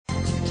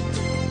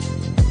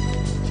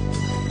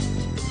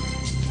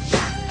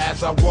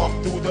As I walk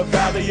through the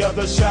valley of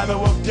the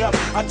shadow of death,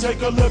 I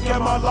take a look at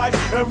my life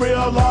and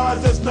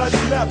realize there's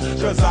nothing left.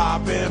 Cause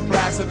I've been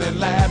blasting and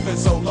laughing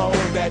so long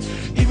that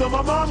even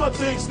my mama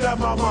thinks that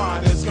my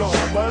mind is gone.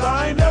 But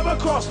I ain't never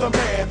crossed a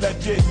man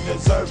that didn't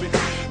deserve it.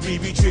 Me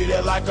be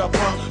treated like a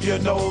punk, you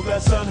know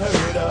that's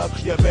unheard of.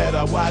 You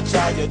better watch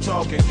how you're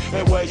talking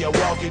and where you're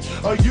walking,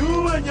 or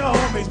you and your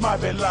homies might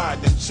be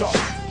lined in chalk.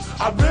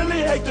 I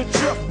really hate the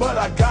trip, but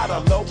I gotta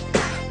low.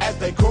 As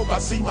they croak, I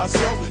see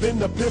myself in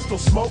the pistol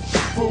smoke.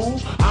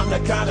 Fool, I'm the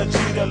kind of G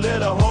the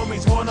little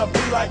homies wanna be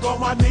like, on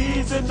my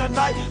knees in the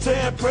night,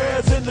 saying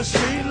prayers in the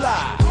street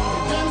light.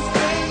 Been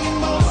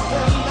staying most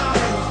of the night,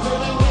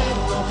 living in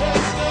the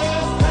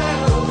gangster's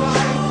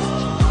paradise.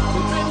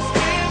 We've been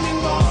standing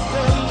most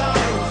of the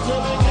night,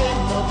 living in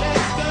the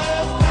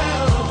gangster's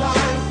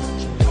paradise.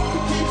 We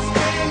keep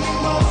standing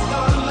most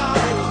of the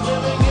night,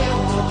 living in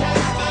the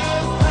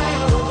gangster's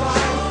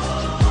paradise.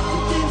 We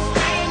keep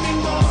standing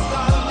most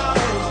of the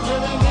night,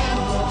 living in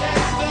the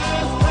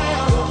gangster's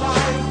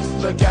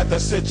paradise. Look at the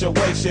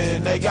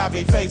situation they got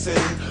me facing.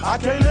 I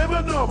can't live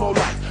a normal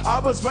life. I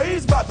was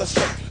raised by the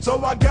street,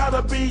 so I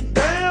gotta be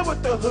down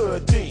with the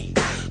hood team.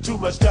 Too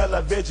much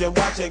television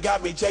watching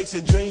got me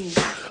chasing dreams.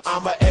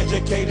 I'm an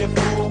educated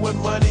fool with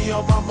money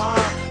on my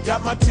mind.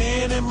 Got my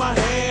tin in my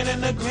hand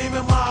and a gleam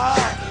in my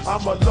eye.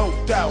 I'm a low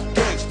out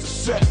gangster,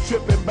 set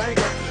tripping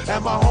banker,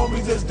 and my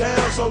homies is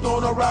down, so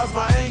don't arouse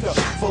my anger.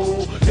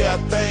 Fool,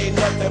 death ain't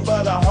nothing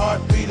but a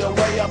heartbeat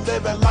away. I'm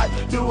living life,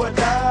 do or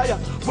die.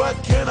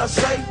 What can I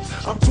say?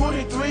 I'm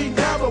 23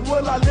 now, but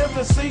will I live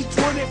to see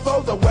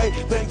 24? The way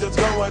things is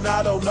going,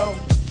 I don't know.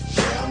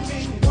 Tell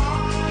me why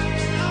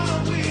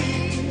are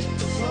we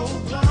so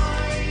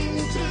blind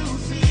to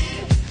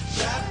see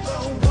that the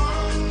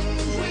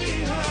ones we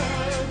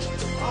hurt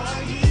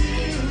are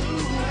you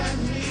and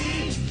me?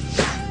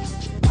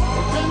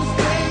 We've been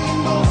staying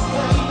most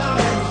of the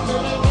night,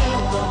 living in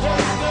the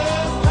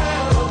gangster's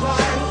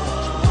paradise.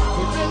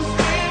 We've been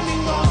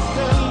standing most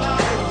of the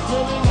night,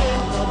 living in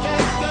the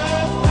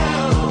gangster's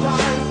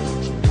paradise.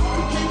 We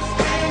keep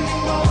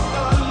standing most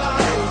of the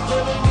night,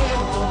 living in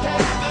the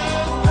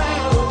gangster's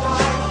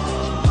paradise.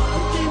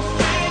 We keep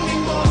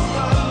standing most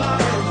of the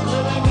night,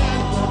 living in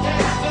the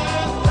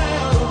gangster's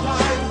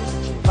paradise.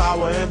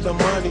 Power and the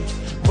money,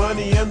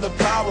 money and the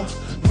power.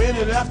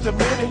 Minute after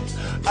minute,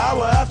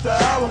 hour after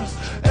hour,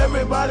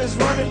 everybody's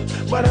running,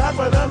 but half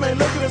of them ain't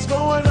looking what's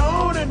going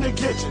on in the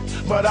kitchen.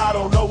 But I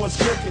don't know what's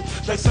cooking.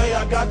 They say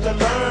I got to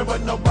learn,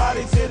 but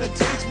nobody's here to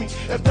teach me.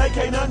 If they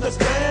can't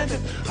understand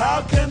it,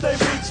 how can they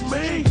reach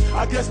me?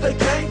 I guess they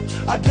can't,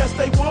 I guess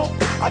they won't,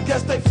 I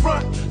guess they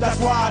front. That's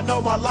why I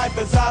know my life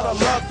is out of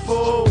luck,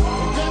 fool.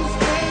 Been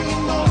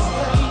staying most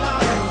of the night.